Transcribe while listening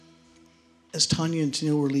as Tanya and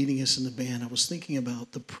Tennille were leading us in the band, I was thinking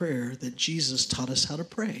about the prayer that Jesus taught us how to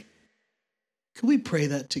pray. Can we pray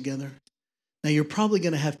that together? Now, you're probably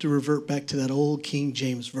going to have to revert back to that old King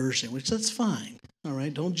James Version, which that's fine. All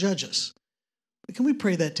right, don't judge us. But can we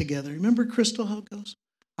pray that together? Remember, Crystal, how it goes?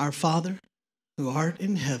 Our Father, who art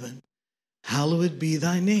in heaven, hallowed be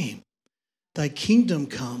thy name. Thy kingdom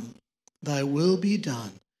come, thy will be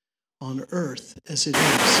done, on earth as it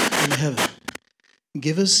is in heaven.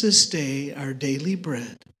 Give us this day our daily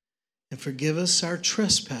bread, and forgive us our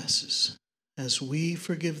trespasses, as we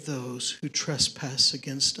forgive those who trespass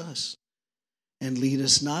against us. And lead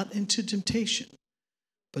us not into temptation,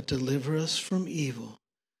 but deliver us from evil.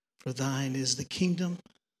 For thine is the kingdom,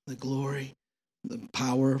 the glory, the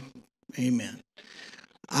power. Amen.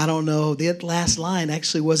 I don't know, that last line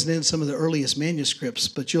actually wasn't in some of the earliest manuscripts,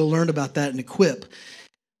 but you'll learn about that in Equip.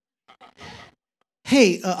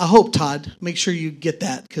 Hey, I hope, Todd, make sure you get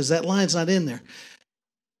that, because that line's not in there.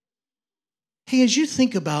 Hey, as you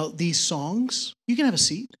think about these songs, you can have a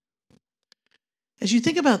seat. As you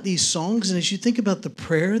think about these songs and as you think about the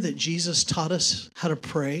prayer that Jesus taught us how to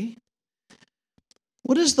pray,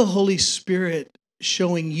 what is the Holy Spirit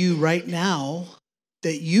showing you right now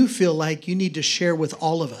that you feel like you need to share with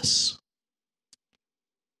all of us?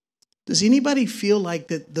 Does anybody feel like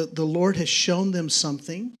that the Lord has shown them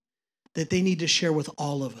something that they need to share with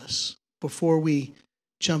all of us before we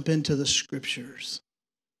jump into the scriptures?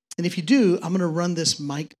 And if you do, I'm going to run this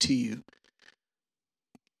mic to you.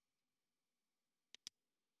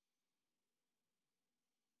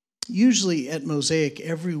 Usually at Mosaic,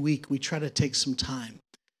 every week we try to take some time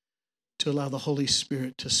to allow the Holy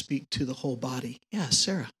Spirit to speak to the whole body. Yeah,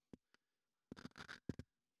 Sarah.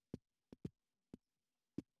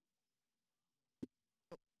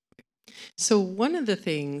 So one of the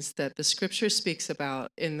things that the scripture speaks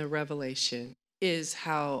about in the Revelation is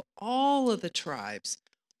how all of the tribes,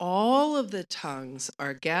 all of the tongues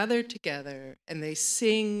are gathered together and they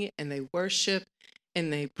sing and they worship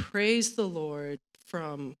and they praise the Lord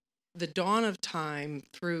from the dawn of time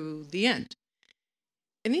through the end.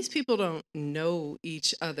 And these people don't know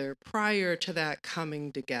each other prior to that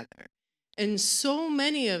coming together. And so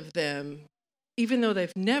many of them, even though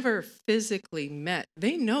they've never physically met,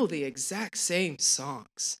 they know the exact same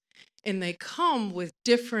songs. And they come with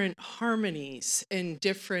different harmonies and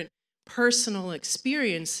different personal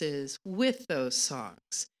experiences with those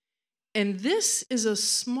songs. And this is a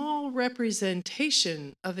small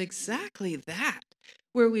representation of exactly that,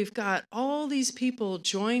 where we've got all these people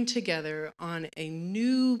joined together on a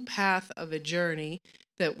new path of a journey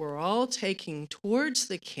that we're all taking towards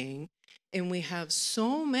the King. And we have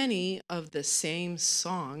so many of the same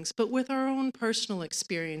songs, but with our own personal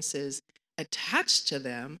experiences attached to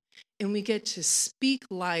them. And we get to speak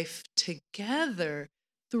life together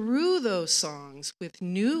through those songs with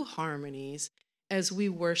new harmonies as we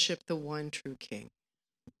worship the one true King.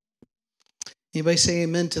 Anybody say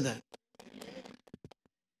amen to that?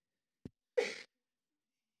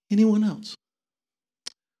 Anyone else?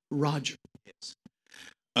 Roger. Yes.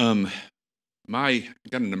 I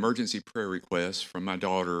got an emergency prayer request from my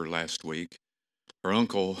daughter last week. Her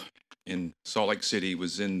uncle in Salt Lake City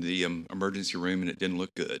was in the emergency room and it didn't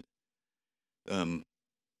look good.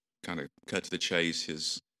 Kind of cut to the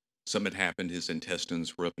chase. Something had happened. His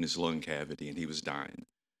intestines were up in his lung cavity and he was dying.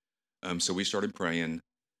 So we started praying.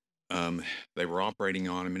 They were operating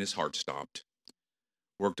on him and his heart stopped.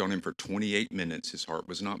 Worked on him for 28 minutes. His heart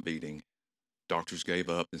was not beating. Doctors gave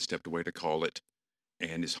up and stepped away to call it,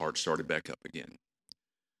 and his heart started back up again.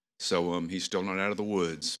 So he's still not out of the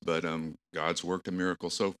woods, but God's worked a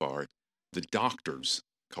miracle so far. The doctors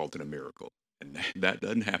called it a miracle, and that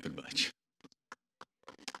doesn't happen much.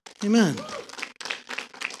 Amen.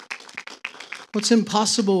 What's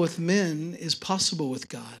impossible with men is possible with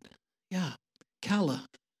God. Yeah. Kala.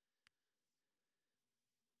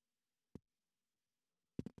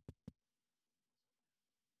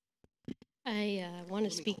 I want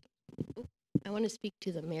to speak. I want to speak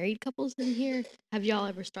to the married couples in here. Have y'all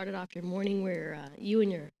ever started off your morning where you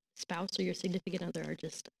and your spouse or your significant other are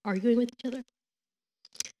just arguing with each other?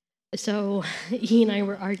 So he and I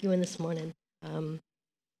were arguing this morning.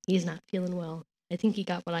 He's not feeling well. I think he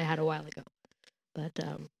got what I had a while ago, but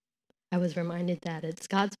I was reminded that it's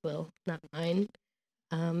God's will, not mine,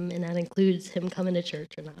 and that includes him coming to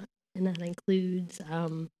church or not, and that includes,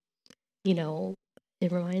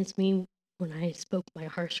 it reminds me when I spoke my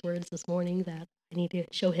harsh words this morning that I need to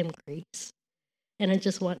show him grace. And I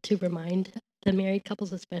just want to remind the married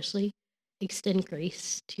couples especially, extend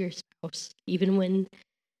grace to your spouse, even when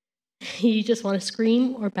you just want to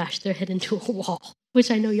scream or bash their head into a wall, which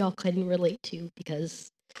I know y'all couldn't relate to because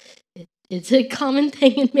It's a common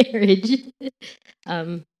thing in marriage.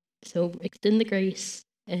 So extend the grace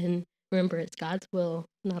and remember it's God's will,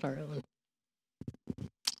 not our own.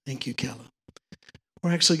 Thank you, Kella.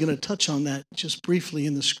 We're actually going to touch on that just briefly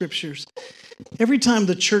in the scriptures. Every time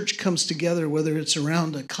the church comes together, whether it's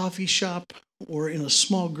around a coffee shop or in a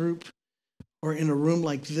small group or in a room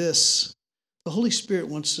like this, the Holy Spirit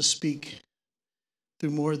wants to speak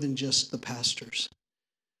through more than just the pastors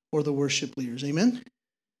or the worship leaders. Amen?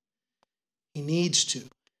 He needs to.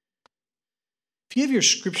 If you have your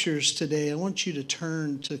scriptures today, I want you to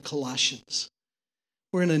turn to Colossians.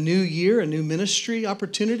 We're in a new year, a new ministry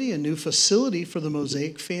opportunity, a new facility for the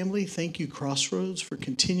Mosaic family. Thank you, Crossroads, for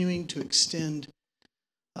continuing to extend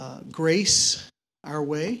grace our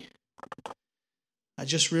way. I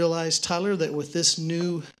just realized, Tyler, that with this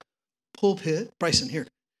new pulpit, Bryson, here,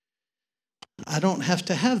 I don't have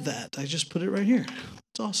to have that. I just put it right here.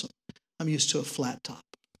 It's awesome. I'm used to a flat top.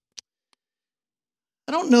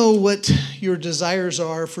 I don't know what your desires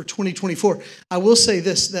are for 2024. I will say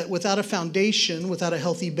this, that without a foundation, without a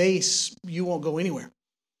healthy base, you won't go anywhere.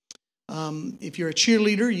 If you're a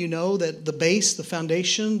cheerleader, you know that the base, the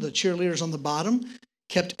foundation, the cheerleaders on the bottom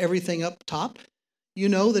kept everything up top. You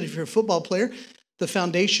know that if you're a football player, the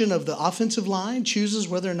foundation of the offensive line chooses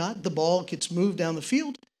whether or not the ball gets moved down the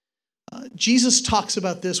field. Jesus talks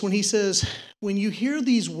about this when he says, when you hear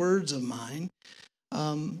these words of mine,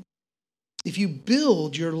 if you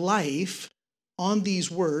build your life on these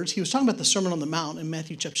words, he was talking about the Sermon on the Mount in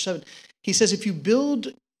Matthew chapter 7. He says, if you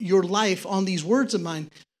build your life on these words of mine,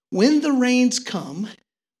 when the rains come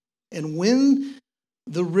and when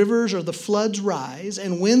the rivers or the floods rise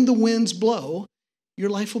and when the winds blow, your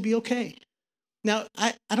life will be okay. Now,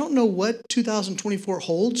 I don't know what 2024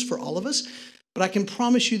 holds for all of us, but I can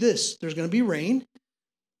promise you this. There's going to be rain,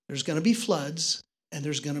 there's going to be floods, and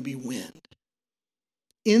there's going to be wind.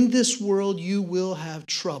 In this world, you will have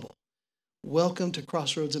trouble. Welcome to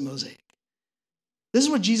Crossroads and Mosaic. This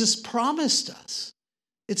is what Jesus promised us.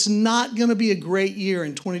 It's not going to be a great year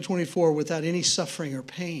in 2024 without any suffering or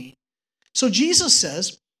pain. So Jesus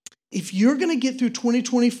says, if you're going to get through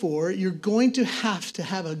 2024, you're going to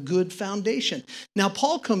have a good foundation. Now,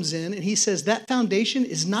 Paul comes in and he says that foundation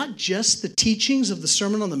is not just the teachings of the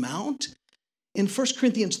Sermon on the Mount. In 1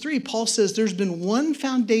 Corinthians 3, Paul says there's been one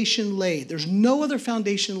foundation laid. There's no other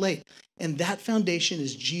foundation laid. And that foundation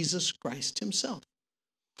is Jesus Christ himself.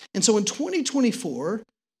 And so in 2024,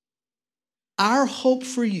 our hope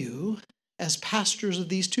for you as pastors of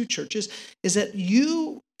these two churches is that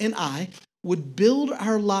you and I would build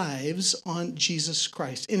our lives on Jesus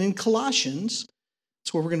Christ. And in Colossians,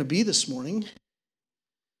 that's where we're going to be this morning.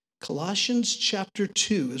 Colossians chapter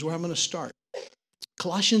 2 is where I'm going to start.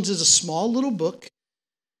 Colossians is a small little book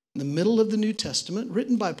in the middle of the New Testament,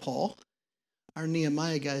 written by Paul. Our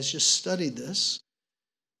Nehemiah guys just studied this.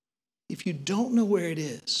 If you don't know where it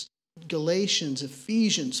is, Galatians,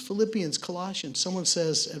 Ephesians, Philippians, Colossians, someone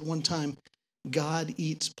says at one time, God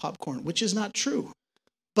eats popcorn, which is not true.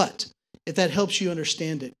 But if that helps you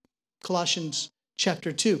understand it, Colossians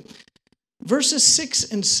chapter 2, verses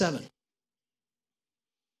 6 and 7.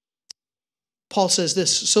 Paul says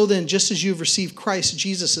this, so then, just as you've received Christ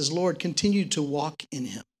Jesus as Lord, continue to walk in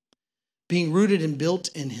him, being rooted and built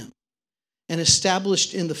in him, and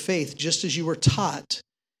established in the faith, just as you were taught,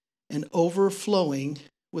 and overflowing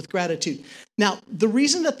with gratitude. Now, the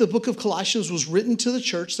reason that the book of Colossians was written to the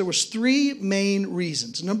church, there was three main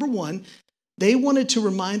reasons. Number one, they wanted to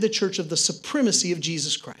remind the church of the supremacy of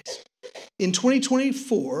Jesus Christ. In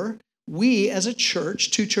 2024, we as a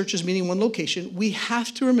church, two churches meeting one location, we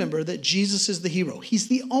have to remember that Jesus is the hero. He's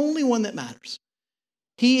the only one that matters.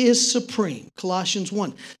 He is supreme, Colossians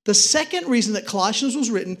 1. The second reason that Colossians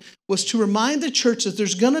was written was to remind the church that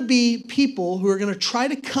there's going to be people who are going to try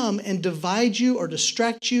to come and divide you or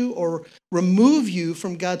distract you or remove you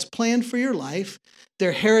from God's plan for your life.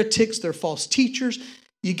 They're heretics, they're false teachers.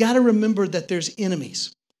 You got to remember that there's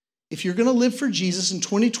enemies. If you're going to live for Jesus in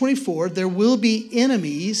 2024, there will be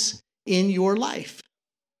enemies in your life.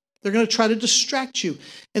 They're going to try to distract you.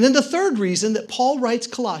 And then the third reason that Paul writes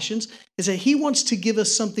Colossians is that he wants to give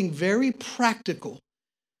us something very practical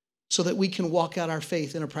so that we can walk out our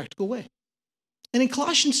faith in a practical way. And in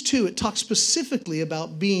Colossians 2, it talks specifically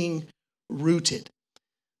about being rooted.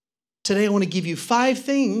 Today, I want to give you 5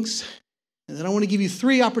 things, and then I want to give you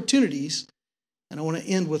 3 opportunities, and I want to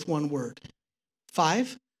end with one word.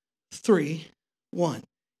 5, 3, 1.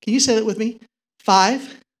 Can you say that with me?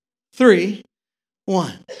 5, 3,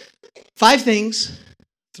 1. 5 things,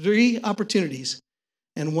 3 opportunities,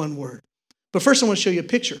 and 1 word. But first I want to show you a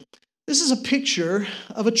picture. This is a picture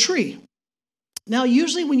of a tree. Now,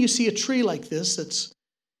 usually when you see a tree like this that's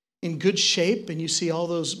in good shape and you see all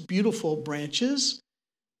those beautiful branches,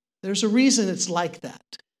 there's a reason it's like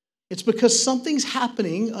that. It's because something's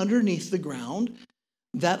happening underneath the ground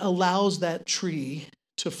that allows that tree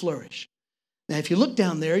to flourish. Now, if you look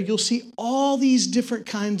down there, you'll see all these different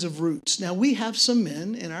kinds of roots. Now, we have some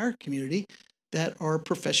men in our community that are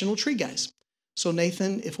professional tree guys. So,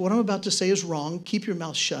 Nathan, if what I'm about to say is wrong, keep your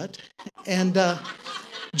mouth shut and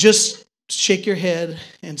just shake your head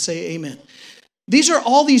and say amen. These are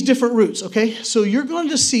all these different roots, okay? So you're going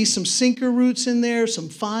to see some sinker roots in there, some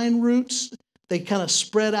fine roots. They kind of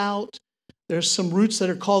spread out. There's some roots that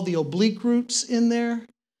are called the oblique roots in there.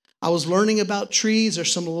 I was learning about trees.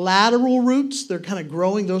 There's some lateral roots. They're kind of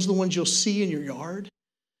growing. Those are the ones you'll see in your yard.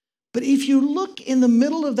 But if you look in the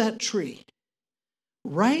middle of that tree,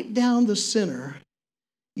 right down the center,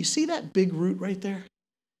 you see that big root right there?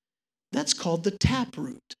 That's called the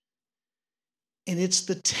taproot. And it's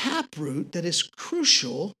the taproot that is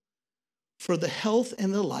crucial for the health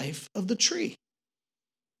and the life of the tree.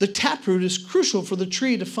 The taproot is crucial for the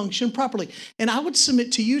tree to function properly. And I would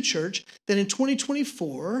submit to you, church, that in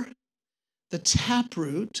 2024, the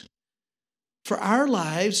taproot for our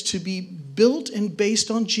lives to be built and based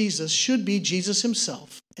on Jesus should be Jesus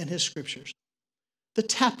himself and his scriptures. The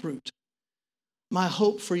taproot. My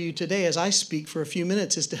hope for you today as I speak for a few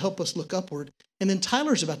minutes is to help us look upward. And then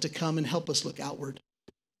Tyler's about to come and help us look outward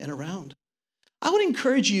and around. I would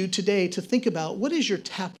encourage you today to think about, what is your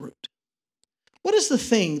taproot? What is the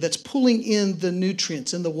thing that's pulling in the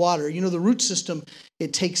nutrients in the water? You know, the root system,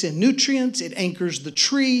 it takes in nutrients, it anchors the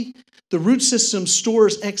tree. The root system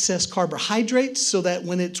stores excess carbohydrates so that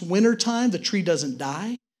when it's wintertime, the tree doesn't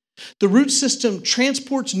die. The root system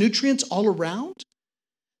transports nutrients all around.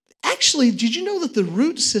 Actually, did you know that the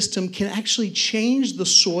root system can actually change the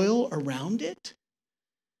soil around it?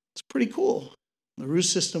 It's pretty cool. The root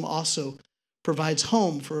system also provides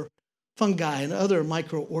home for fungi and other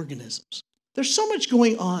microorganisms. There's so much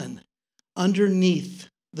going on underneath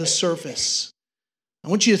the surface. I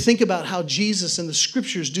want you to think about how Jesus and the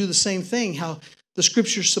scriptures do the same thing, how the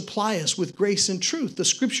scriptures supply us with grace and truth. The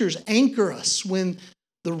scriptures anchor us when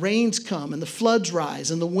the rains come and the floods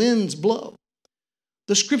rise and the winds blow.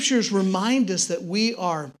 The scriptures remind us that we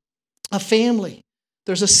are a family.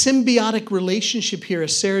 There's a symbiotic relationship here,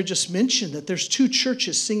 as Sarah just mentioned, that there's two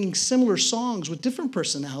churches singing similar songs with different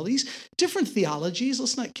personalities, different theologies.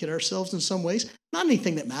 Let's not kid ourselves in some ways. Not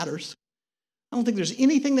anything that matters. I don't think there's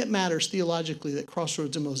anything that matters theologically that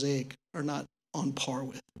Crossroads and Mosaic are not on par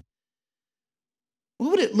with. What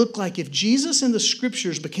would it look like if Jesus and the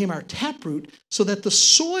scriptures became our taproot so that the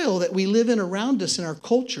soil that we live in around us in our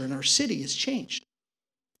culture and our city is changed?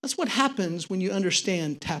 That's what happens when you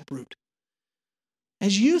understand taproot.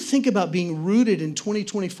 As you think about being rooted in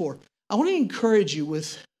 2024, I want to encourage you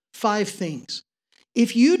with 5 things.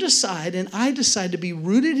 If you decide, and I decide, to be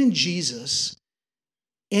rooted in Jesus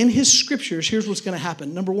and his scriptures, here's what's going to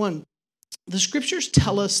happen. Number 1, the scriptures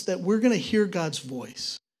tell us that we're going to hear God's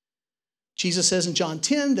voice. Jesus says in John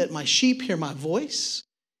 10 that my sheep hear my voice.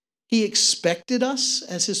 He expected us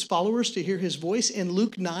as his followers to hear his voice. In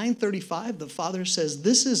Luke 9:35, the Father says,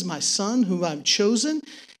 "This is my Son whom I've chosen."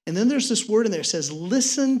 And then there's this word in there that says,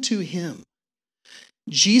 "Listen to him."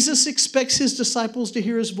 Jesus expects his disciples to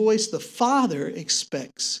hear his voice. The Father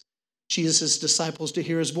expects Jesus' disciples to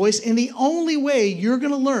hear his voice. And the only way you're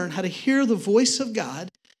going to learn how to hear the voice of God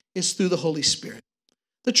is through the Holy Spirit.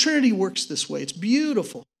 The Trinity works this way. It's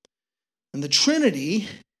beautiful. And the Trinity,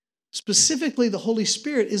 specifically the Holy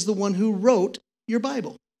Spirit, is the one who wrote your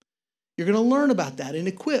Bible. You're going to learn about that in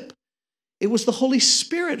Equip. It was the Holy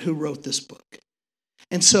Spirit who wrote this book.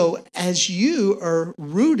 And so as you are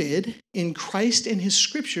rooted in Christ and his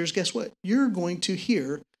scriptures, guess what? You're going to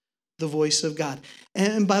hear the voice of God.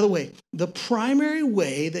 And by the way, the primary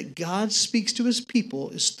way that God speaks to his people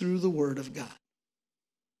is through the word of God.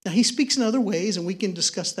 Now, he speaks in other ways, and we can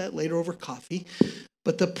discuss that later over coffee.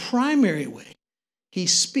 But the primary way he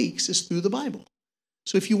speaks is through the Bible.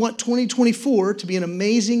 So if you want 2024 to be an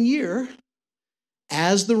amazing year,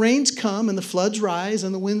 as the rains come and the floods rise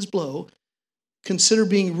and the winds blow, consider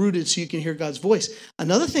being rooted so you can hear God's voice.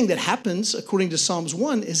 Another thing that happens, according to Psalms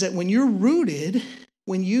 1, is that when you're rooted,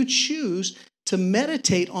 when you choose to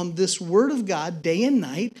meditate on this word of God day and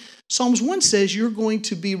night, Psalms 1 says you're going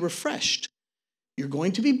to be refreshed. You're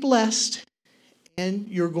going to be blessed, and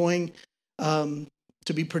you're going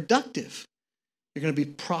to be productive. You're going to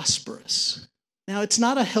be prosperous. Now, it's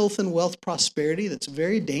not a health and wealth prosperity that's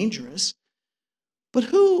very dangerous. But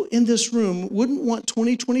who in this room wouldn't want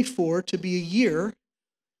 2024 to be a year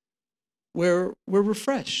where we're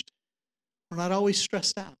refreshed? We're not always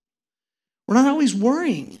stressed out. We're not always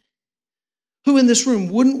worrying. Who in this room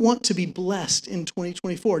wouldn't want to be blessed in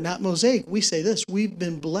 2024? Now at Mosaic, we say this: we've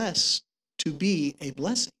been blessed to be a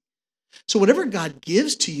blessing. So whatever God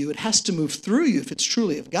gives to you, it has to move through you if it's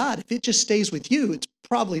truly of God. If it just stays with you, it's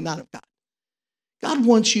probably not of God. God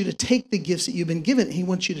wants you to take the gifts that you've been given, and he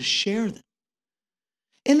wants you to share them.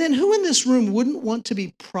 And then who in this room wouldn't want to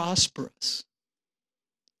be prosperous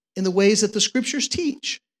in the ways that the scriptures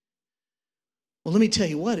teach? Well, let me tell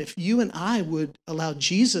you what, if you and I would allow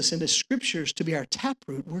Jesus and the scriptures to be our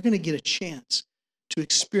taproot, we're going to get a chance to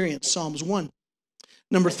experience Psalms 1.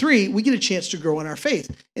 Number 3, we get a chance to grow in our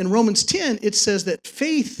faith. In Romans 10, it says that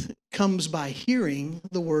faith comes by hearing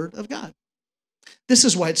the word of God. This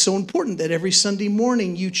is why it's so important that every Sunday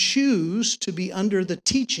morning you choose to be under the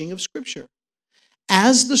teaching of Scripture.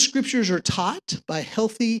 As the Scriptures are taught by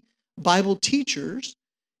healthy Bible teachers,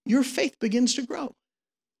 your faith begins to grow.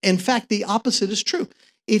 In fact, the opposite is true.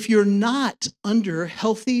 If you're not under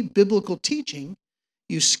healthy biblical teaching,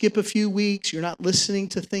 you skip a few weeks, you're not listening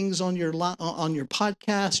to things on your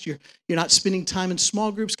podcast, you're not spending time in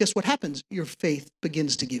small groups, guess what happens? Your faith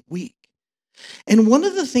begins to get weak. And one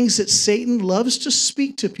of the things that Satan loves to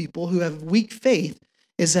speak to people who have weak faith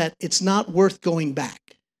is that it's not worth going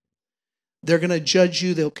back. They're going to judge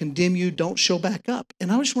you, they'll condemn you, don't show back up.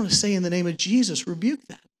 And I just want to say in the name of Jesus, rebuke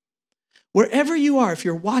that. Wherever you are, if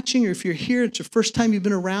you're watching or if you're here, it's your first time you've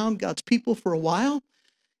been around God's people for a while,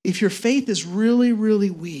 if your faith is really, really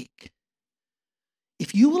weak,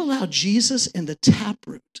 if you will allow Jesus and the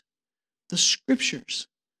taproot, the scriptures,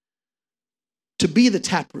 to be the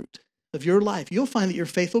taproot of your life, you'll find that your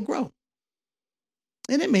faith will grow.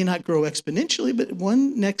 And it may not grow exponentially, but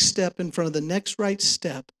one next step in front of the next right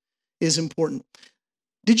step is important.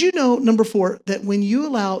 Did you know, number 4, that when you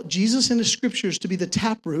allow Jesus and the scriptures to be the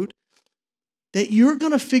taproot, that you're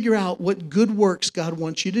going to figure out what good works God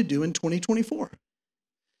wants you to do in 2024?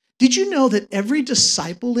 Did you know that every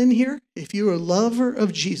disciple in here, if you're a lover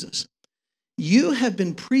of Jesus, you have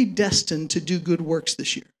been predestined to do good works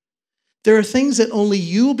this year? There are things that only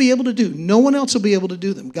you will be able to do. No one else will be able to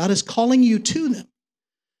do them. God is calling you to them.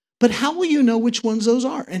 But how will you know which ones those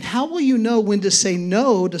are? And how will you know when to say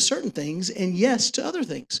no to certain things and yes to other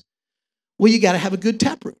things? Well, you got to have a good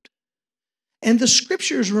taproot. And the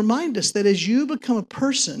scriptures remind us that as you become a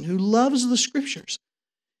person who loves the scriptures,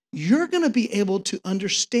 you're going to be able to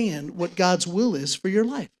understand what God's will is for your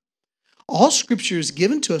life. All scripture is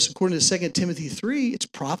given to us, according to 2 Timothy 3, it's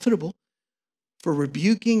profitable for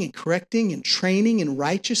rebuking and correcting and training in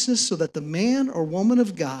righteousness so that the man or woman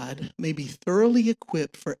of God may be thoroughly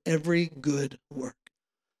equipped for every good work.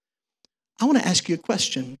 I want to ask you a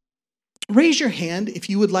question. Raise your hand if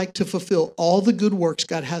you would like to fulfill all the good works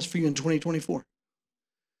God has for you in 2024.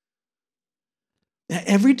 Now,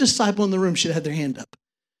 every disciple in the room should have their hand up.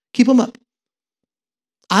 Keep them up.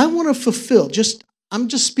 I want to fulfill, I'm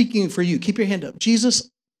just speaking for you. Keep your hand up. Jesus,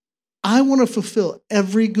 I want to fulfill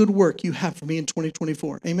every good work you have for me in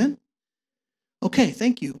 2024. Amen? Okay,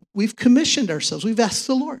 thank you. We've commissioned ourselves. We've asked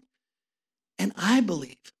the Lord. And I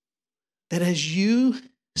believe that as you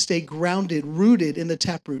stay grounded, rooted in the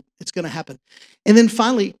taproot, it's going to happen. And then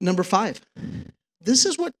finally, number 5. This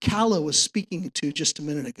is what Kala was speaking to just a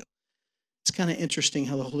minute ago. It's kind of interesting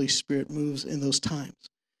how the Holy Spirit moves in those times.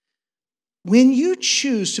 When you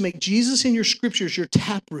choose to make Jesus in your scriptures your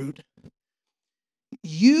taproot,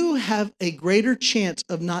 you have a greater chance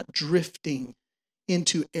of not drifting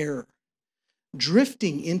into error,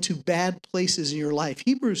 drifting into bad places in your life.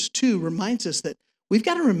 Hebrews 2 reminds us that we've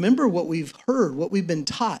got to remember what we've heard, what we've been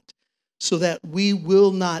taught, so that we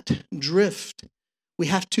will not drift. We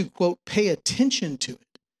have to, quote, pay attention to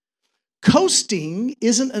it. Coasting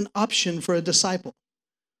isn't an option for a disciple.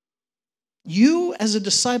 You as a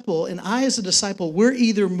disciple and I as a disciple, we're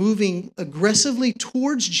either moving aggressively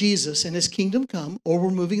towards Jesus and his kingdom come, or we're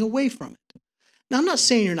moving away from it. Now, I'm not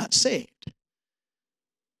saying you're not saved,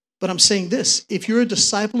 but I'm saying this. If you're a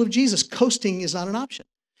disciple of Jesus, coasting is not an option.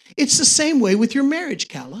 It's the same way with your marriage,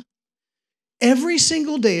 Kala. Every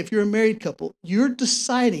single day, if you're a married couple, you're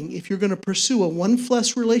deciding if you're going to pursue a one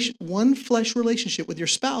flesh relationship with your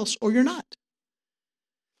spouse or you're not.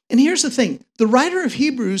 And here's the thing. The writer of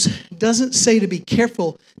Hebrews doesn't say to be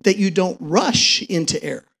careful that you don't rush into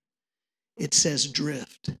error. It says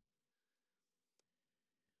drift.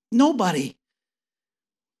 Nobody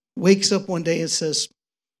wakes up one day and says,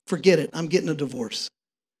 forget it, I'm getting a divorce.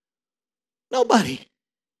 Nobody.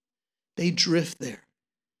 They drift there.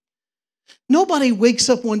 Nobody wakes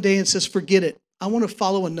up one day and says, forget it, I want to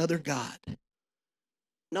follow another God.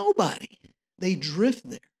 Nobody. They drift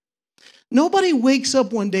there. Nobody wakes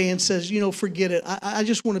up one day and says, forget it, I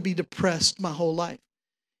just want to be depressed my whole life.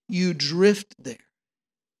 You drift there.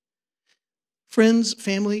 Friends,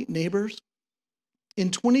 family, neighbors, in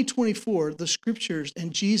 2024, the scriptures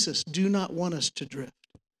and Jesus do not want us to drift.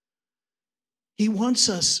 He wants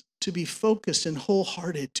us to be focused and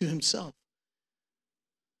wholehearted to himself.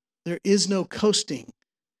 There is no coasting.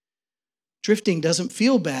 Drifting doesn't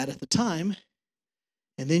feel bad at the time.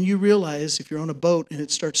 And then you realize if you're on a boat and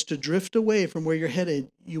it starts to drift away from where you're headed,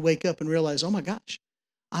 you wake up and realize, oh my gosh,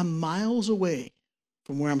 I'm miles away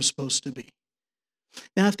from where I'm supposed to be.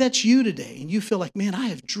 Now, if that's you today and you feel like, man, I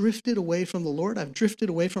have drifted away from the Lord, I've drifted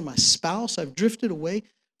away from my spouse, I've drifted away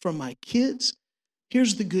from my kids,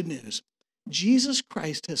 here's the good news. Jesus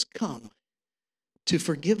Christ has come to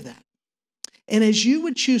forgive that. And as you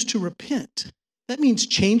would choose to repent, that means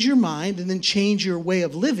change your mind and then change your way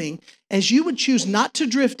of living, as you would choose not to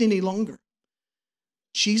drift any longer.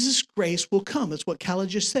 Jesus' grace will come. That's what Kala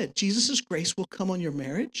just said. Jesus' grace will come on your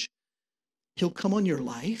marriage. He'll come on your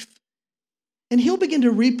life. And he'll begin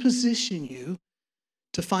to reposition you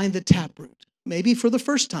to find the taproot, maybe for the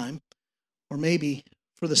first time, or maybe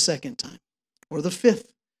for the second time, or the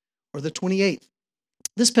 5th, or the 28th.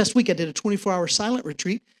 This past week, I did a 24-hour silent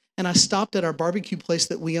retreat, and I stopped at our barbecue place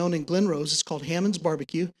that we own in Glen Rose. It's called Hammond's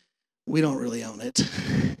Barbecue. We don't really own it.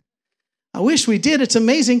 I wish we did. It's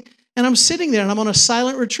amazing. And I'm sitting there, and I'm on a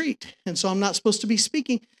silent retreat, and so I'm not supposed to be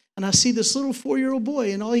speaking. And I see this little 4-year-old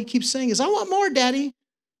boy, and all he keeps saying is, I want more, Daddy.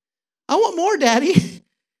 I want more, Daddy.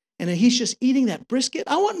 And he's just eating that brisket.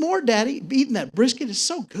 I want more, Daddy. Eating that brisket is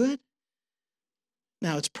so good.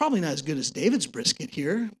 Now, it's probably not as good as David's brisket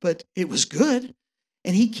here, but it was good.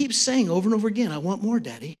 And he keeps saying over and over again, I want more,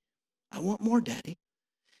 Daddy. I want more, Daddy.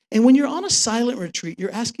 And when you're on a silent retreat,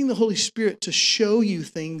 you're asking the Holy Spirit to show you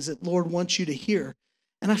things that Lord wants you to hear.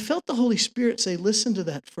 And I felt the Holy Spirit say, listen to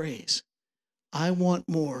that phrase. I want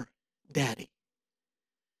more, Daddy.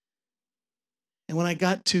 And when I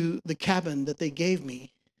got to the cabin that they gave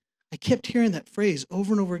me, I kept hearing that phrase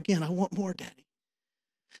over and over again, I want more, Daddy.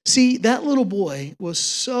 See, that little boy was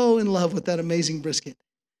so in love with that amazing brisket.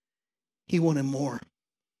 He wanted more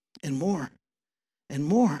and more and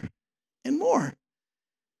more and more.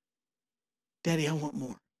 Daddy, I want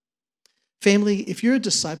more. Family, if you're a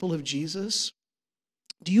disciple of Jesus,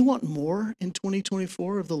 do you want more in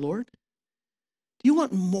 2024 of the Lord? Do you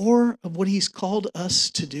want more of what he's called us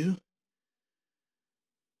to do?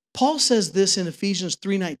 Paul says this in Ephesians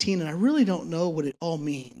 3:19, and I really don't know what it all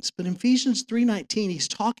means, but in Ephesians 3:19, he's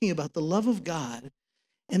talking about the love of God,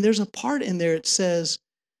 and there's a part in there it says,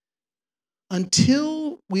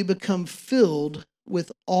 until we become filled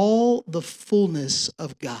with all the fullness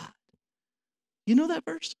of God. You know that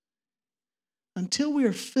verse? Until we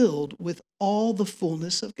are filled with all the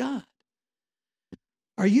fullness of God.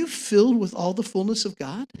 Are you filled with all the fullness of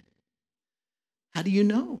God? How do you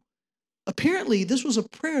know? Apparently, this was a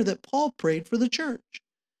prayer that Paul prayed for the church.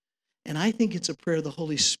 And I think it's a prayer the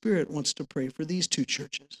Holy Spirit wants to pray for these two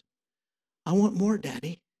churches. I want more,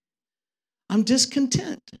 Daddy. I'm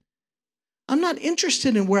discontent. I'm not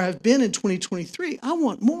interested in where I've been in 2023. I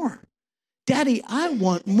want more. Daddy, I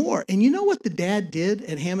want more. And you know what the dad did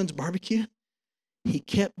at Hammond's Barbecue? He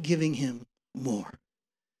kept giving him more.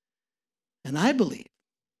 And I believe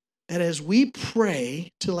that as we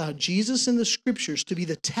pray to allow Jesus in the scriptures to be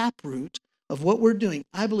the taproot of what we're doing,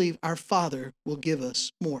 I believe our Father will give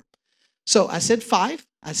us more. So I said 5,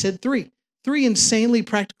 I said 3. 3 insanely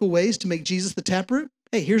practical ways to make Jesus the taproot.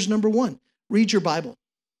 Hey, here's number 1. Read your Bible.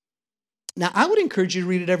 Now, I would encourage you to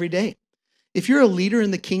read it every day. If you're a leader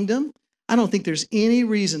in the kingdom, I don't think there's any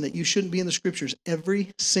reason that you shouldn't be in the scriptures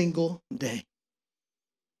every single day.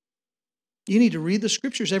 You need to read the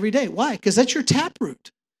scriptures every day. Why? Because that's your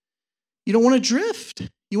taproot. You don't want to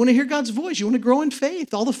drift. You want to hear God's voice. You want to grow in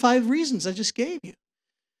faith. All the 5 reasons I just gave you.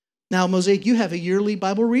 Now, Mosaic, you have a yearly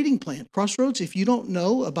Bible reading plan. Crossroads, if you don't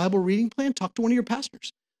know a Bible reading plan, talk to one of your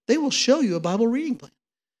pastors. They will show you a Bible reading plan.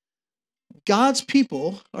 God's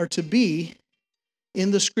people are to be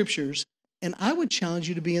in the scriptures, and I would challenge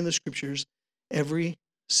you to be in the scriptures every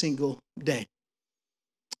single day.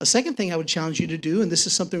 A second thing I would challenge you to do, and this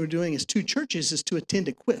is something we're doing as 2 churches, is to attend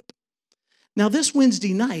Equip. Now, this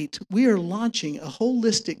Wednesday night, we are launching a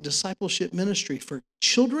holistic discipleship ministry for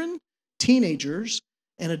children, teenagers,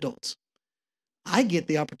 and adults. I get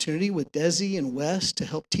the opportunity with Desi and Wes to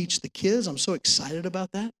help teach the kids. I'm so excited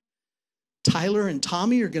about that. Tyler and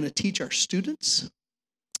Tommy are going to teach our students.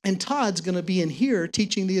 And Todd's going to be in here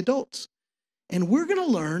teaching the adults. And we're going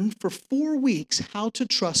to learn for 4 weeks how to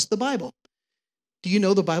trust the Bible. Do you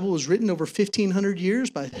know the Bible was written over 1,500 years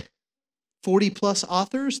by 40-plus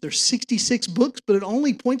authors? There's 66 books, but it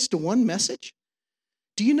only points to one message.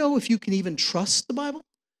 Do you know if you can even trust the Bible?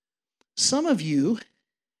 Some of you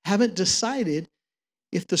haven't decided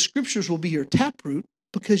if the scriptures will be your taproot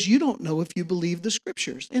because you don't know if you believe the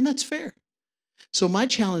scriptures, and that's fair. So my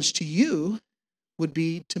challenge to you would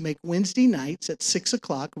be to make Wednesday nights at 6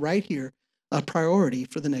 o'clock right here a priority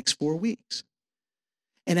for the next 4 weeks.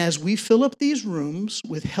 And as we fill up these rooms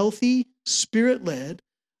with healthy, spirit-led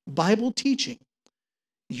Bible teaching,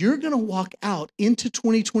 you're going to walk out into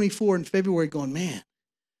 2024 in February going, man,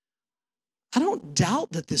 I don't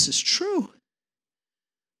doubt that this is true.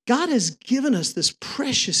 God has given us this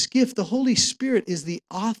precious gift. The Holy Spirit is the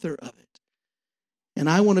author of it. And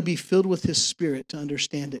I want to be filled with His Spirit to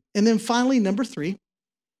understand it. And then finally, number 3,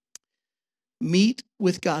 meet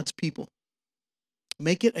with God's people.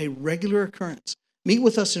 Make it a regular occurrence. Meet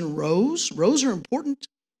with us in rows. Rows are important.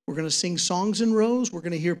 We're going to sing songs in rows. We're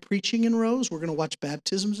going to hear preaching in rows. We're going to watch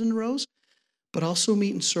baptisms in rows, but also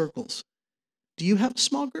meet in circles. Do you have a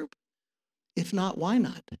small group? If not, why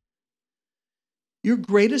not? Your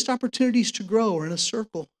greatest opportunities to grow are in a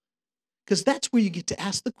circle, because that's where you get to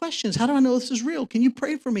ask the questions. How do I know this is real? Can you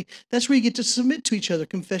pray for me? That's where you get to submit to each other,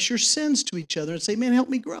 confess your sins to each other, and say, man, help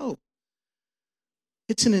me grow.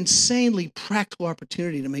 It's an insanely practical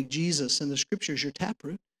opportunity to make Jesus and the scriptures your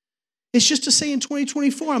taproot. It's just to say in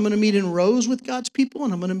 2024, I'm going to meet in rows with God's people,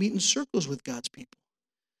 and I'm going to meet in circles with God's people.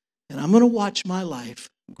 And I'm going to watch my life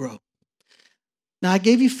grow. Now, I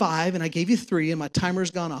gave you 5 and I gave you 3, and my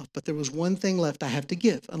timer's gone off, but there was one thing left I have to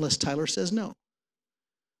give, unless Tyler says no.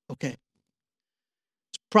 Okay.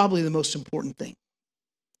 It's probably the most important thing.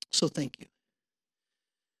 So thank you.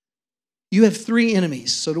 You have 3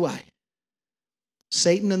 enemies, so do I.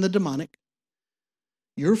 Satan and the demonic,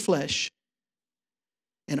 your flesh,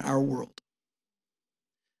 and our world.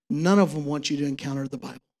 None of them want you to encounter the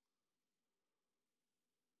Bible.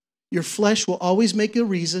 Your flesh will always make a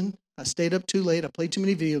reason. I stayed up too late. I played too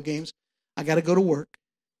many video games. I got to go to work.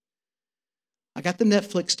 I got the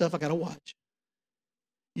Netflix stuff I got to watch.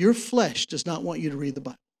 Your flesh does not want you to read the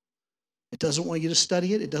Bible. It doesn't want you to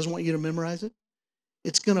study it. It doesn't want you to memorize it.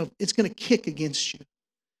 It's gonna kick against you.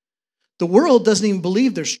 The world doesn't even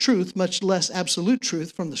believe there's truth, much less absolute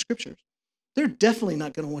truth from the scriptures. They're definitely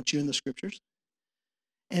not going to want you in the scriptures.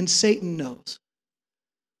 And Satan knows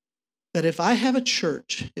that if I have a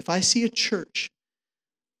church, if I see a church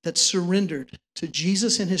that's surrendered to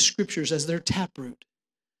Jesus and his scriptures as their taproot,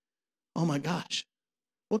 oh my gosh,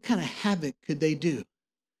 what kind of havoc could they do?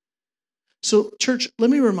 So, church,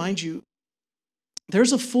 let me remind you,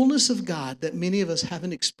 there's a fullness of God that many of us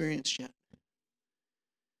haven't experienced yet.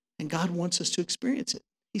 And God wants us to experience it.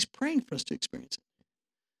 He's praying for us to experience it.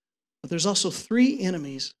 But there's also 3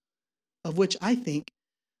 enemies, of which I think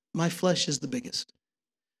my flesh is the biggest.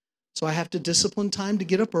 So I have to discipline time to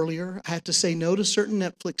get up earlier. I have to say no to certain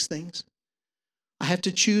Netflix things. I have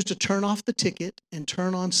to choose to turn off the ticket and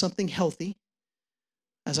turn on something healthy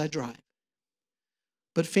as I drive.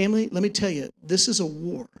 But family, let me tell you, this is a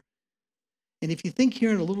war. And if you think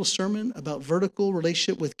hearing a little sermon about vertical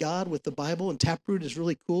relationship with God, with the Bible and taproot is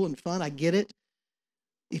really cool and fun, I get it.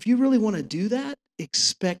 If you really want to do that,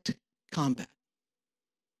 expect combat.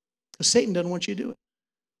 Because Satan doesn't want you to do it.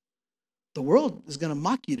 The world is going to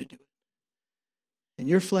mock you to do it. And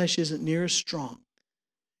your flesh isn't near as strong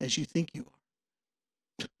as you think you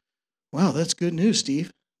are. Wow, that's good news,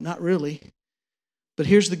 Steve. Not really. But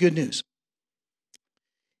here's the good news.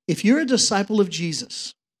 If you're a disciple of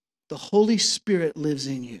Jesus, the Holy Spirit lives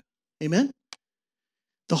in you. Amen?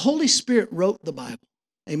 The Holy Spirit wrote the Bible.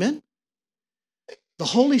 Amen? The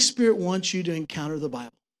Holy Spirit wants you to encounter the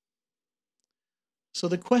Bible. So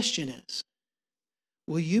the question is,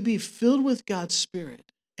 will you be filled with God's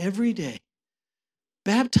Spirit every day,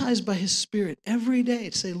 baptized by his Spirit every day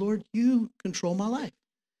to say, Lord, you control my life.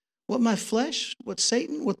 What my flesh, what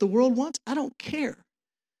Satan, what the world wants, I don't care,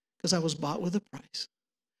 because I was bought with a price.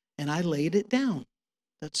 And I laid it down.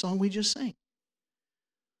 That song we just sang.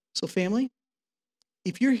 So family,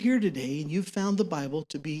 if you're here today and you've found the Bible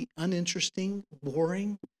to be uninteresting,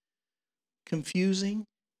 boring, confusing,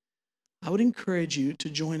 I would encourage you to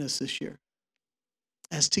join us this year.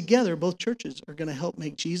 As together, both churches are going to help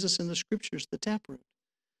make Jesus and the scriptures the taproot.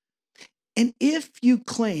 And if you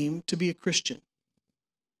claim to be a Christian,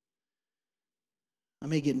 I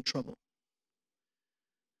may get in trouble.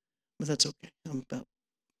 But that's okay. I'm about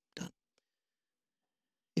done.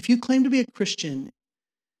 If you claim to be a Christian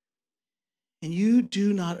and you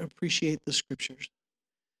do not appreciate the scriptures,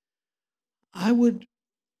 I would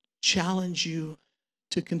challenge you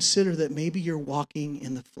to consider that maybe you're walking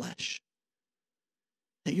in the flesh,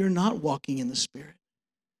 that you're not walking in the Spirit.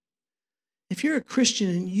 If you're a Christian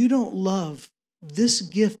and you don't love this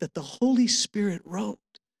gift that the Holy Spirit wrote,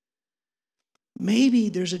 maybe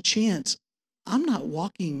there's a chance I'm not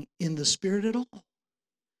walking in the Spirit at all.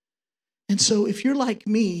 And so if you're like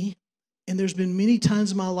me, and there's been many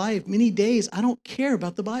times in my life, many days, I don't care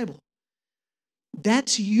about the Bible.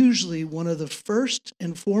 That's usually one of the first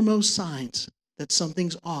and foremost signs that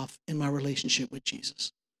something's off in my relationship with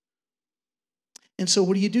Jesus. And so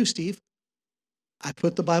what do, Steve? I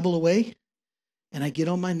put the Bible away, and I get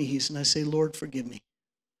on my knees, and I say, Lord, forgive me.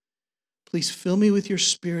 Please fill me with your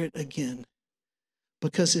Spirit again.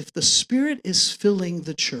 Because if the Spirit is filling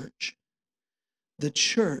the church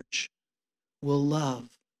will love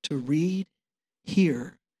to read,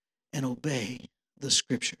 hear, and obey the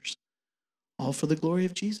Scriptures, all for the glory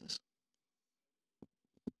of Jesus.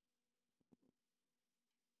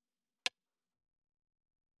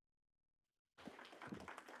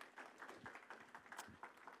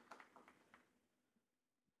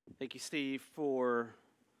 Thank you, Steve, for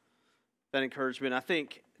that encouragement. I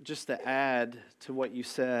think just to add to what you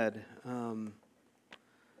said,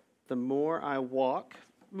 the more I walk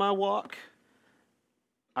my walk,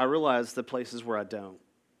 I realize the places where I don't.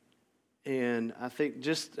 And I think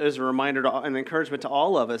just as a reminder and encouragement to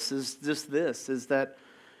all of us is just this, is that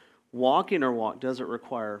walking our walk doesn't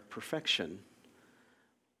require perfection.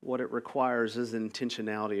 What it requires is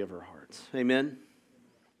intentionality of our hearts. Amen?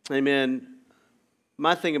 Amen.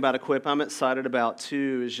 My thing about Equip I'm excited about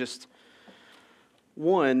too is just,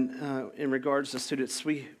 one, in regards to students,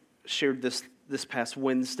 we shared this past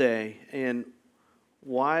Wednesday, and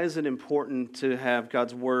why is it important to have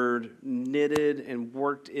God's Word knitted and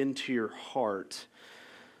worked into your heart?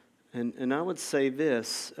 And I would say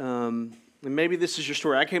this, and maybe this is your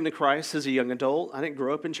story. I came to Christ as a young adult. I didn't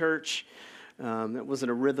grow up in church. That wasn't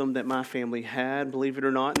a rhythm that my family had, believe it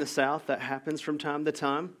or not, in the South. That happens from time to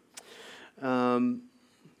time.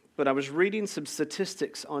 But I was reading some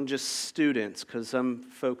statistics on just students because I'm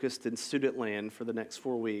focused in student land for the next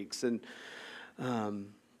 4 weeks. And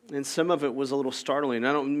some of it was a little startling.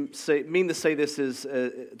 I don't mean to say this is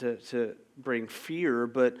to bring fear,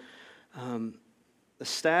 but the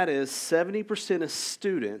stat is 70% of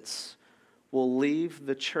students will leave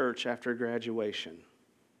the church after graduation.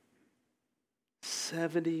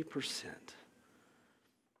 70%.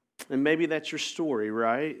 And maybe that's your story,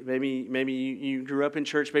 right? Maybe you grew up in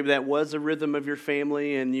church. Maybe that was a rhythm of your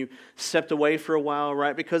family and you stepped away for a while,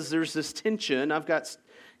 right? Because there's this tension. I've got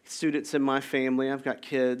students in my family. I've got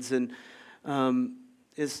kids. And I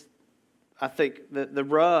think the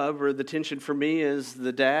rub or the tension for me is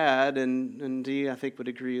the dad, and Dee, I think, would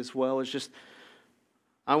agree as well, is just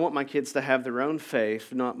I want my kids to have their own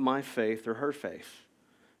faith, not my faith or her faith,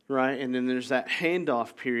 right? And then there's that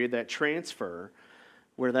handoff period, that transfer,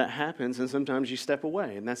 where that happens, and sometimes you step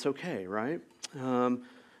away, and that's okay, right?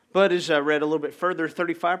 But as I read a little bit further,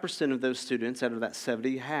 35% of those students out of that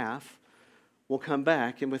 70, half, will come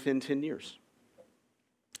back and within 10 years.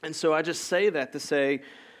 And so I just say that to say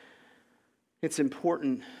it's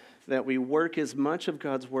important that we work as much of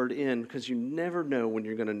God's Word in, because you never know when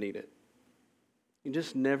you're going to need it. You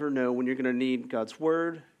just never know when you're going to need God's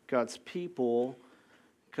Word, God's people,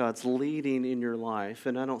 God's leading in your life.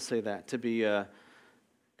 And I don't say that to be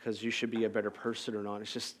because you should be a better person or not.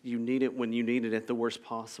 It's just you need it when you need it at the worst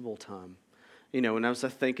possible time. And I was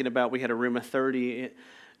thinking about, we had a room of 30,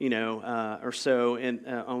 or so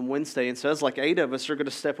on Wednesday. And so it's like 8 of us are going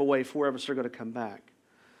to step away, 4 of us are going to come back.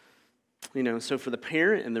 So for the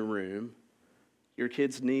parent in the room, your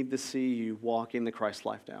kids need to see you walking the Christ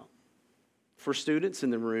life out. For students in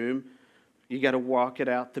the room, you got to walk it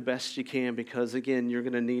out the best you can, because, again, you're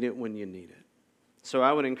going to need it when you need it. So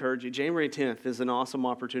I would encourage you, January 10th is an awesome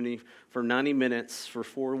opportunity for 90 minutes for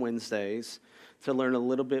 4 Wednesdays to learn a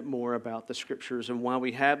little bit more about the Scriptures and why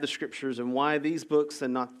we have the Scriptures and why these books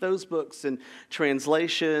and not those books and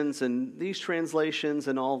translations and these translations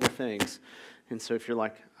and all the things. And so if you're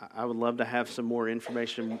like, I would love to have some more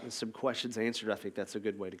information and some questions answered, I think that's a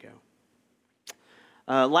good way to go.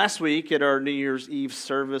 Last week at our New Year's Eve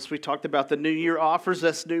service, we talked about the new year offers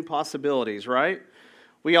us new possibilities, right?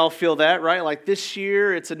 We all feel that, right? Like this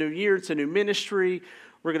year, it's a new year, it's a new ministry.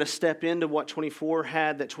 We're going to step into what 24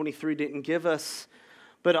 had that 23 didn't give us.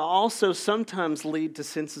 But also sometimes lead to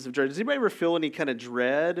senses of dread. Does anybody ever feel any kind of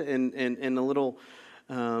dread and a little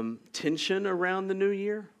tension around the new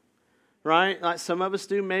year? Right? Like some of us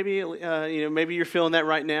do. Maybe maybe you're feeling that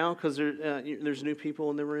right now because there's new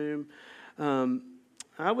people in the room.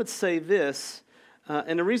 I would say this,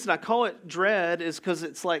 and the reason I call it dread is because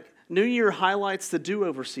it's like New Year highlights the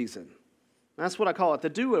do-over season. That's what I call it, the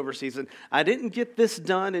do-over season. I didn't get this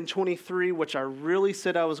done in 23, which I really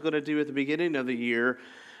said I was going to do at the beginning of the year.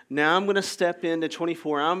 Now I'm going to step into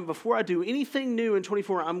 24. Before I do anything new in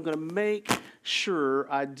 24, I'm going to make sure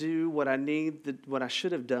I do what I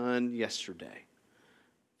should have done yesterday.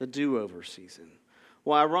 the do-over season.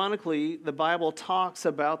 Well, ironically, the Bible talks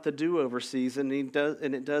about the do-over season,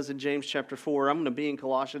 and it does in James chapter 4. I'm going to be in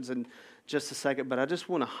Colossians in just a second, but I just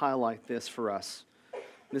want to highlight this for us.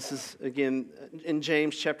 This is, again, in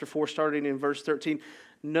James chapter 4, starting in verse 13.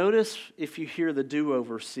 Notice if you hear the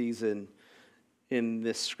do-over season in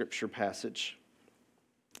this scripture passage.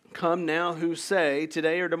 Come now who say,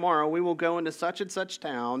 today or tomorrow we will go into such and such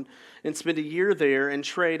town and spend a year there and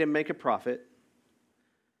trade and make a profit.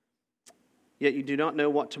 Yet you do not know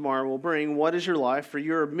what tomorrow will bring. What is your life? For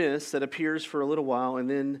you are a mist that appears for a little while and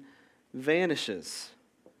then vanishes.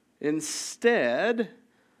 Instead,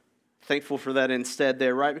 thankful for that instead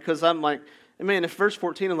there, right? Because I'm like, man, if verse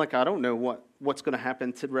 14, I'm like, I don't know what's going to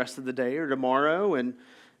happen to the rest of the day or tomorrow, and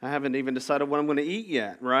I haven't even decided what I'm going to eat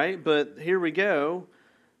yet, right? But here we go.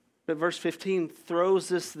 But verse 15 throws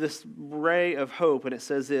this ray of hope, and it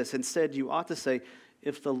says this, instead you ought to say,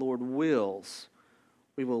 if the Lord wills,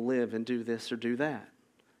 we will live and do this or do that.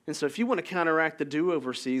 And so if you want to counteract the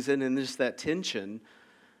do-over season and just that tension,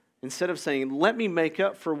 instead of saying, let me make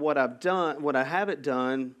up for what I've done, what I haven't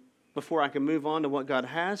done before I can move on to what God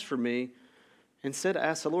has for me, instead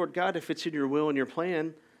ask the Lord, God, if it's in your will and your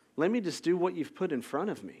plan, let me just do what you've put in front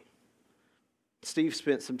of me. Steve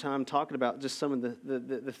spent some time talking about just some of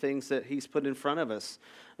the things that he's put in front of us,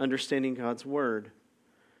 understanding God's word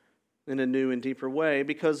in a new and deeper way,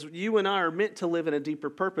 because you and I are meant to live in a deeper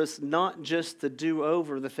purpose, not just to do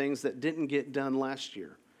over the things that didn't get done last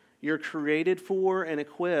year. You're created for and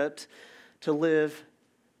equipped to live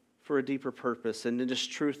for a deeper purpose. And then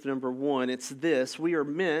just truth number one, it's this. We are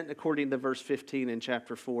meant, according to verse 15 in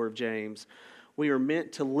chapter 4 of James, we are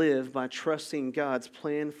meant to live by trusting God's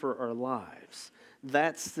plan for our lives.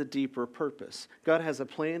 That's the deeper purpose. God has a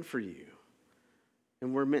plan for you,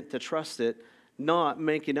 and we're meant to trust it, not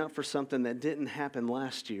making up for something that didn't happen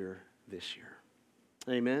last year, this year.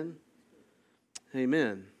 Amen?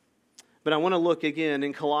 Amen. But I want to look again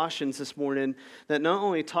in Colossians this morning that not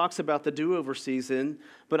only talks about the do-over season,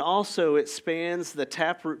 but also it spans the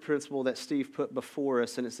taproot principle that Steve put before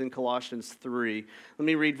us, and it's in Colossians 3. Let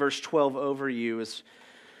me read verse 12 over you as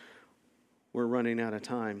we're running out of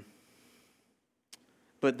time.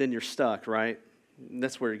 But then you're stuck, right?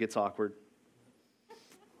 That's where it gets awkward.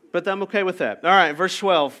 But I'm okay with that. All right, verse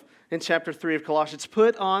 12 in chapter 3 of Colossians.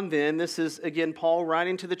 Put on then, this is again Paul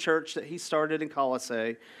writing to the church that he started in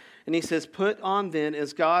Colossae. And he says, put on then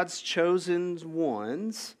as God's chosen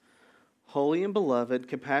ones, holy and beloved,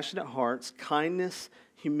 compassionate hearts, kindness,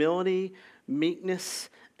 humility, meekness,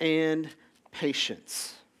 and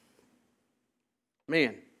patience.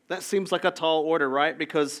 Man, that seems like a tall order, right?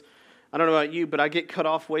 Because I don't know about you, but I get cut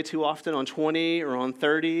off way too often on 20 or on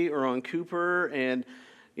 30 or on Cooper, and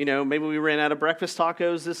maybe we ran out of breakfast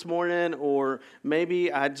tacos this morning, or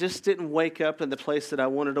maybe I just didn't wake up in the place that I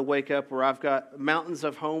wanted to wake up, where I've got mountains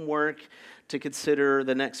of homework to consider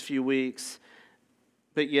the next few weeks.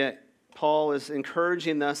 But yet, Paul is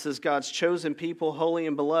encouraging us as God's chosen people, holy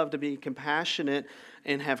and beloved, to be compassionate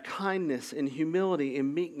and have kindness and humility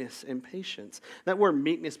and meekness and patience. That word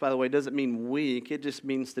meekness, by the way, doesn't mean weak. It just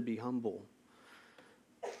means to be humble.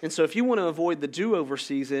 And so if you want to avoid the do-over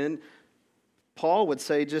season, Paul would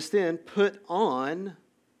say just then, put on,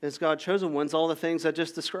 as God's chosen ones, all the things I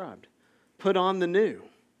just described. Put on the new.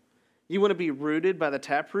 You want to be rooted by the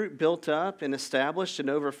taproot, built up and established and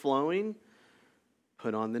overflowing?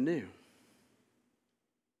 Put on the new.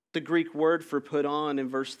 The Greek word for put on in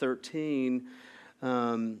verse 13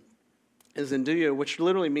 is enduo, which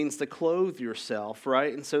literally means to clothe yourself,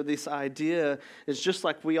 right? And so this idea is just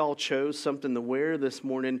like we all chose something to wear this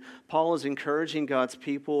morning. Paul is encouraging God's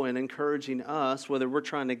people and encouraging us, whether we're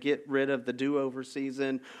trying to get rid of the do-over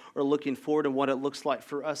season or looking forward to what it looks like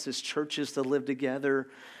for us as churches to live together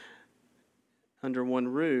under one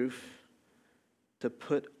roof, to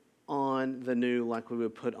put on the new like we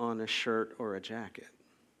would put on a shirt or a jacket.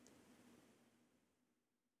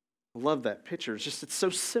 I love that picture. It's so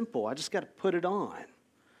simple. I just got to put it on,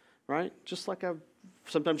 right? Just like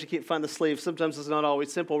sometimes you can't find the sleeve. Sometimes it's not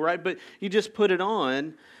always simple, right? But you just put it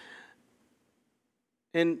on.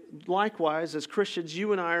 And likewise, as Christians,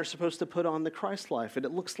 you and I are supposed to put on the Christ life. And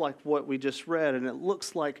it looks like what we just read. And it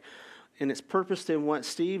looks like, and it's purposed in what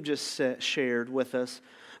Steve just shared with us.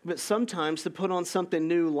 But sometimes to put on something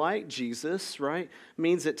new like Jesus, right,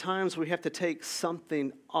 means at times we have to take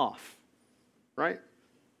something off, right?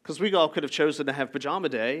 Because we all could have chosen to have pajama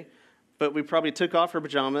day, but we probably took off our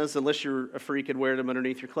pajamas, unless you're a freak and wear them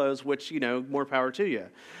underneath your clothes, which, more power to you.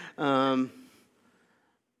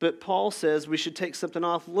 But Paul says we should take something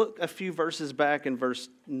off. Look a few verses back in verse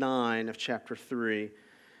 9 of chapter 3.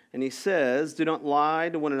 And he says, do not lie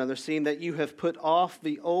to one another, seeing that you have put off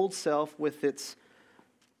the old self with its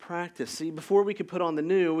practice. See, before we can put on the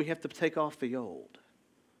new, we have to take off the old.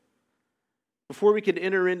 Before we could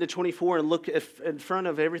enter into 24 and look in front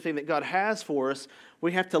of everything that God has for us,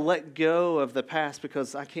 we have to let go of the past,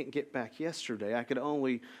 because I can't get back yesterday. I could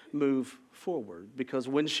only move forward, because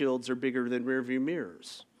windshields are bigger than rearview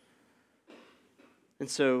mirrors. And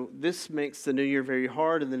so this makes the new year very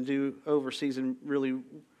hard, and the do-over season really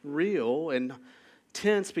real and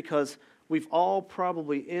tense, because we've all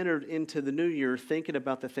probably entered into the new year thinking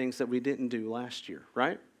about the things that we didn't do last year,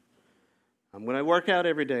 right? I'm going to work out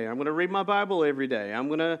every day. I'm going to read my Bible every day. I'm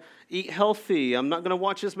going to eat healthy. I'm not going to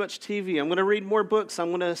watch as much TV. I'm going to read more books. I'm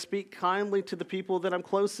going to speak kindly to the people that I'm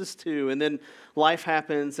closest to. And then life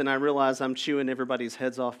happens, and I realize I'm chewing everybody's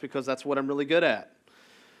heads off, because that's what I'm really good at.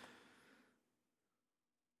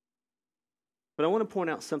 But I want to point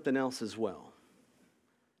out something else as well.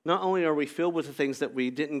 Not only are we filled with the things that we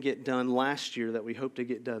didn't get done last year that we hope to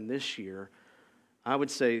get done this year, I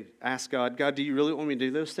would say, ask God, God, do you really want me to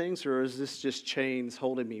do those things, or is this just chains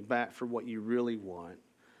holding me back for what you really want?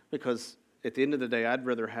 Because at the end of the day, I'd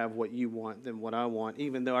rather have what you want than what I want,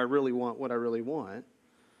 even though I really want what I really want.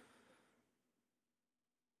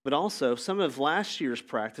 But also, some of last year's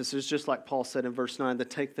practices, just like Paul said in verse 9, to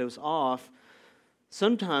take those off,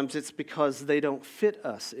 sometimes it's because they don't fit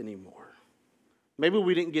us anymore. Maybe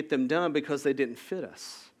we didn't get them done because they didn't fit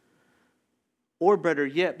us. Or better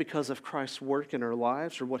yet, because of Christ's work in our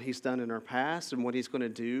lives, or what he's done in our past and what he's going to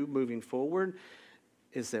do moving forward,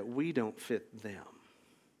 is that we don't fit them.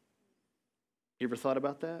 You ever thought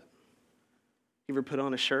about that? You ever put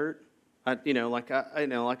on a shirt? I've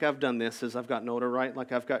done this as I've gotten older, right?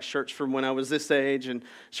 Like I've got shirts from when I was this age and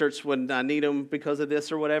shirts when I need them because of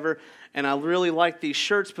this or whatever. And I really like these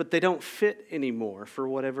shirts, but they don't fit anymore for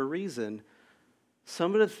whatever reason.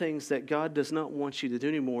 Some of the things that God does not want you to do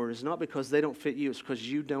anymore is not because they don't fit you, it's because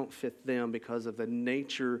you don't fit them, because of the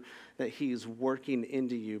nature that he is working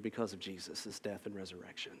into you because of Jesus' death and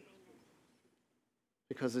resurrection.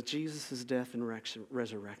 Because of Jesus' death and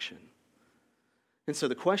resurrection. And so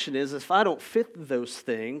the question is, if I don't fit those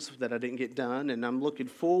things that I didn't get done, and I'm looking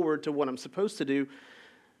forward to what I'm supposed to do,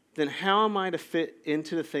 then how am I to fit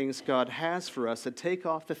into the things God has for us, to take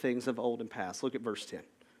off the things of old and past? Look at verse 10.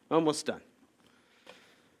 Almost done.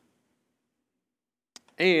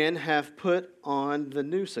 And have put on the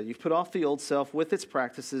new self. You've put off the old self with its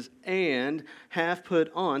practices and have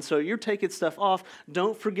put on. So you're taking stuff off.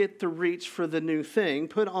 Don't forget to reach for the new thing.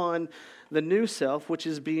 Put on the new self, which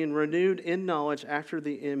is being renewed in knowledge after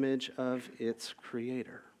the image of its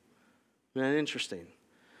creator. Isn't that interesting?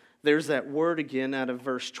 There's that word again out of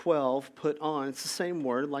verse 12, put on. It's the same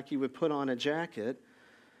word like you would put on a jacket.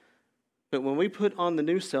 But when we put on the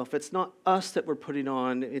new self, it's not us that we're putting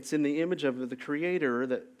on. It's in the image of the Creator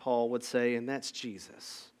that Paul would say, and that's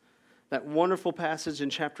Jesus. That wonderful passage in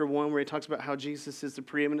chapter 1 where he talks about how Jesus is the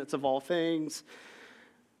preeminence of all things.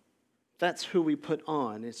 That's who we put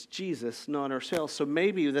on. It's Jesus, not ourselves. So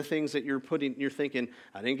maybe the things that you're thinking,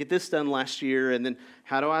 I didn't get this done last year, and then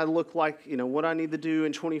how do I look like, what I need to do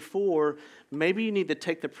in 24? Maybe you need to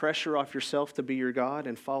take the pressure off yourself to be your God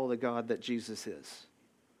and follow the God that Jesus is.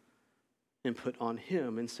 And put on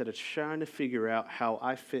him instead of trying to figure out how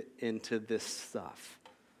I fit into this stuff.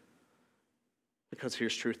 Because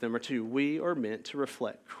here's truth number 2. We are meant to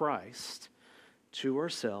reflect Christ to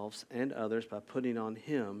ourselves and others by putting on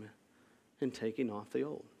him and taking off the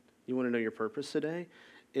old. You want to know your purpose today?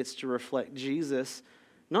 It's to reflect Jesus,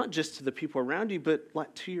 not just to the people around you, but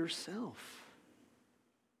like to yourself.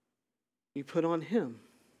 You put on him.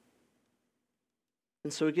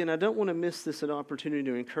 And so again, I don't want to miss this an opportunity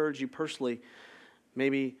to encourage you personally,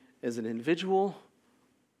 maybe as an individual,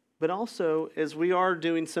 but also as we are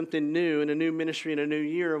doing something new in a new ministry in a new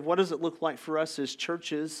year, of what does it look like for us as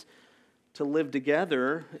churches to live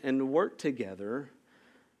together and work together,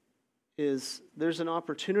 is there's an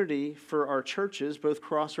opportunity for our churches, both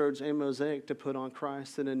Crossroads and Mosaic, to put on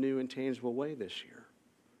Christ in a new and tangible way this year.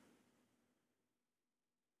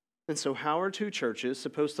 And so how are two churches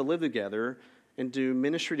supposed to live together and do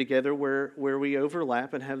ministry together where we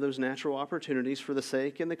overlap and have those natural opportunities for the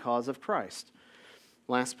sake and the cause of Christ?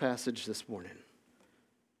 Last passage this morning,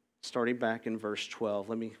 starting back in verse 12.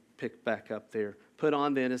 Let me pick back up there. Put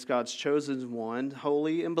on then as God's chosen one,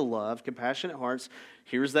 holy and beloved, compassionate hearts.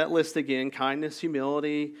 Here's that list again: kindness,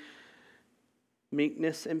 humility,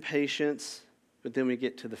 meekness, and patience. But then we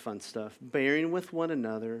get to the fun stuff. Bearing with one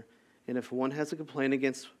another, and if one has a complaint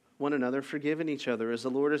against one another, forgiving each other as the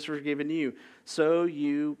Lord has forgiven you, so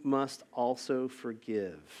you must also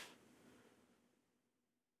forgive.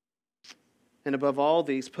 And above all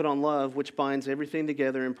these, put on love, which binds everything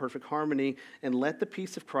together in perfect harmony, and let the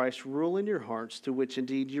peace of Christ rule in your hearts, to which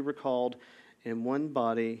indeed you were called in one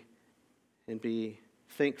body, and be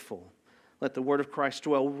thankful. Let the word of Christ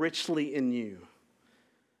dwell richly in you,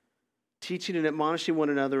 teaching and admonishing one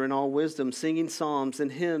another in all wisdom, singing psalms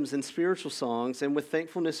and hymns and spiritual songs, and with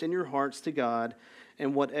thankfulness in your hearts to God.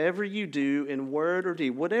 And whatever you do in word or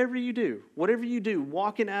deed, whatever you do,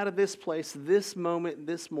 walking out of this place, this moment,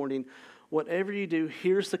 this morning, whatever you do,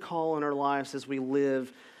 here's the call in our lives as we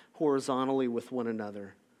live horizontally with one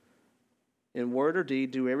another. In word or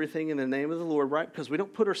deed, do everything in the name of the Lord, right? Because we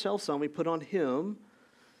don't put ourselves on, we put on Him,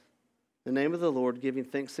 the name of the Lord, giving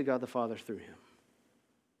thanks to God the Father through Him.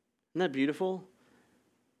 Isn't that beautiful?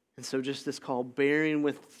 And so just this call, bearing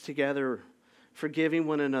with together, forgiving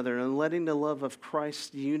one another, and letting the love of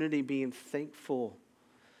Christ's unity, being thankful,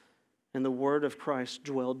 and the word of Christ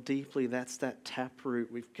dwell deeply. That's that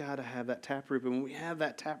taproot. We've got to have that taproot. And when we have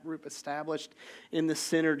that taproot established in the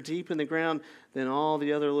center, deep in the ground, then all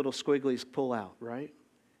the other little squigglies pull out, right?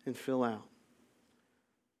 And fill out.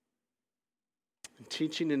 And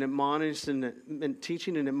teaching and admonishing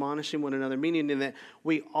one another, meaning in that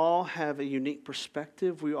we all have a unique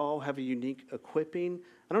perspective. We all have a unique equipping.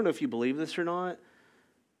 I don't know if you believe this or not.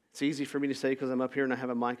 It's easy for me to say because I'm up here and I have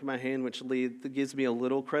a mic in my hand, which gives me a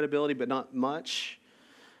little credibility, but not much.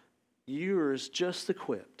 You're just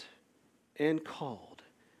equipped and called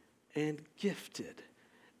and gifted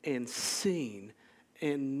and seen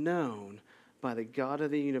and known by the God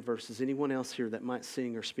of the universe as anyone else here that might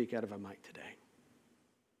sing or speak out of a mic today.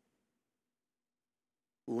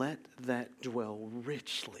 Let that dwell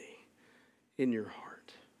richly in your heart,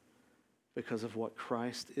 because of what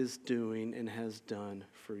Christ is doing and has done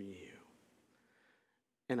for you.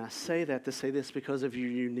 And I say that to say this because of your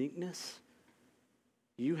uniqueness.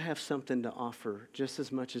 You have something to offer just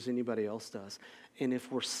as much as anybody else does. And if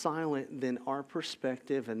we're silent, then our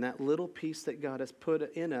perspective and that little piece that God has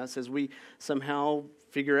put in us as we somehow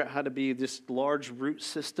figure out how to be this large root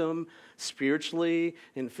system spiritually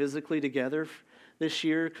and physically together this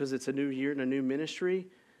year, because it's a new year and a new ministry,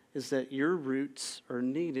 is that your roots are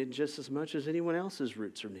needed just as much as anyone else's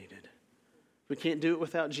roots are needed. We can't do it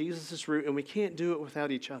without Jesus' root, and we can't do it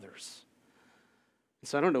without each other's.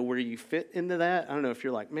 So I don't know where you fit into that. I don't know if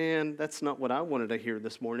you're like, man, that's not what I wanted to hear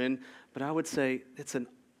this morning. But I would say it's an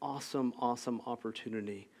awesome, awesome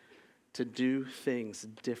opportunity to do things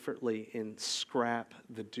differently and scrap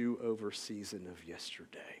the do-over season of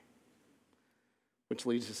yesterday. Which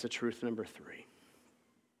leads us to truth number 3.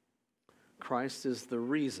 Christ is the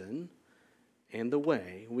reason and the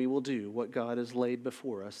way we will do what God has laid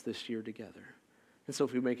before us this year together. And so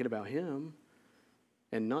if we make it about Him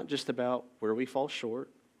and not just about where we fall short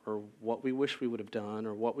or what we wish we would have done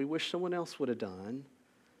or what we wish someone else would have done,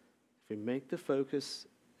 if we make the focus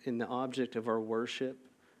in the object of our worship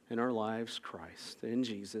in our lives Christ and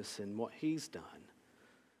Jesus and what He's done,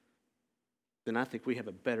 then I think we have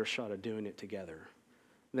a better shot of doing it together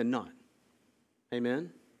than not. Amen?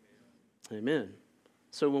 Amen.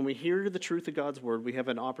 So when we hear the truth of God's word, we have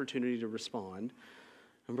an opportunity to respond.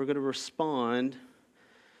 And we're going to respond.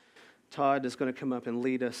 Todd is going to come up and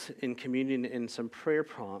lead us in communion in some prayer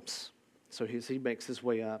prompts. So as he makes his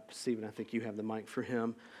way up, Stephen, I think you have the mic for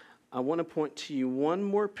him. I want to point to you one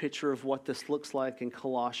more picture of what this looks like in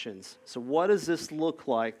Colossians. So what does this look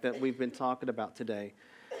like that we've been talking about today?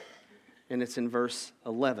 And it's in verse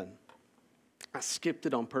 11. I skipped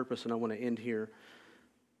it on purpose, and I want to end here.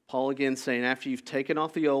 Paul again saying, after you've taken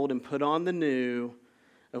off the old and put on the new,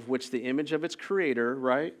 of which the image of its creator,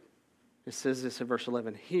 right? It says this in verse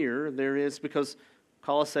 11. Here, there is, because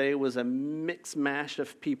Colossae was a mixed mash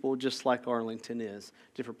of people just like Arlington is.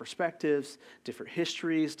 Different perspectives, different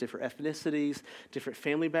histories, different ethnicities, different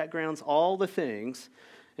family backgrounds, all the things.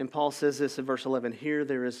 And Paul says this in verse 11. Here,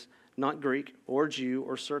 there is not Greek or Jew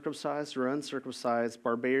or circumcised or uncircumcised,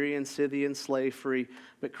 barbarian, Scythian, slave free,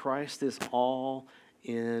 but Christ is all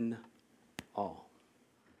in all.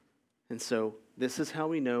 And so this is how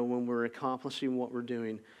we know when we're accomplishing what we're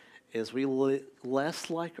doing is we less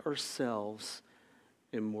like ourselves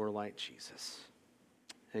and more like Jesus.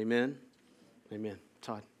 Amen? Amen.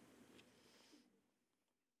 Todd.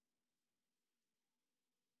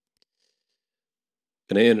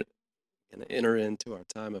 Going to enter into our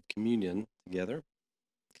time of communion together.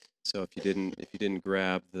 So if you didn't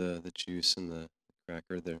grab the juice and the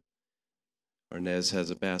cracker there, Arnez has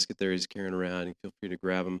a basket there he's carrying around. You feel free to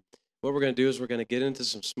grab them. What we're going to do is we're going to get into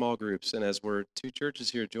some small groups. And as we're two churches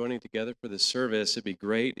here joining together for this service, it'd be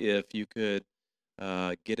great if you could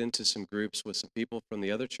get into some groups with some people from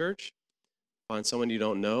the other church. find someone you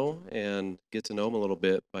don't know and get to know them a little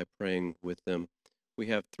bit by praying with them. We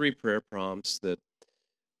have 3 prayer prompts that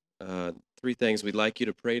 3 things we'd like you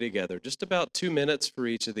to pray together. Just about 2 minutes for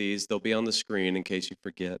each of these. They'll be on the screen in case you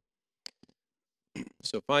forget.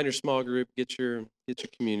 So find your small group, get your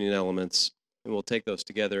communion elements, and we'll take those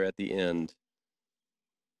together at the end.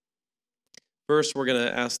 First, we're going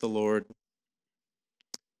to ask the Lord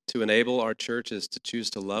to enable our churches to choose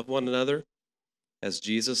to love one another as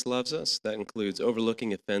Jesus loves us. That includes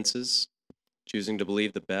overlooking offenses, choosing to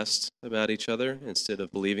believe the best about each other instead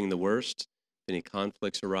of believing the worst. If any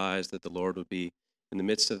conflicts arise, that the Lord would be in the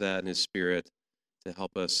midst of that in His Spirit to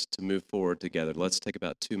help us to move forward together. Let's take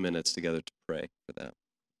about 2 minutes together to pray for that.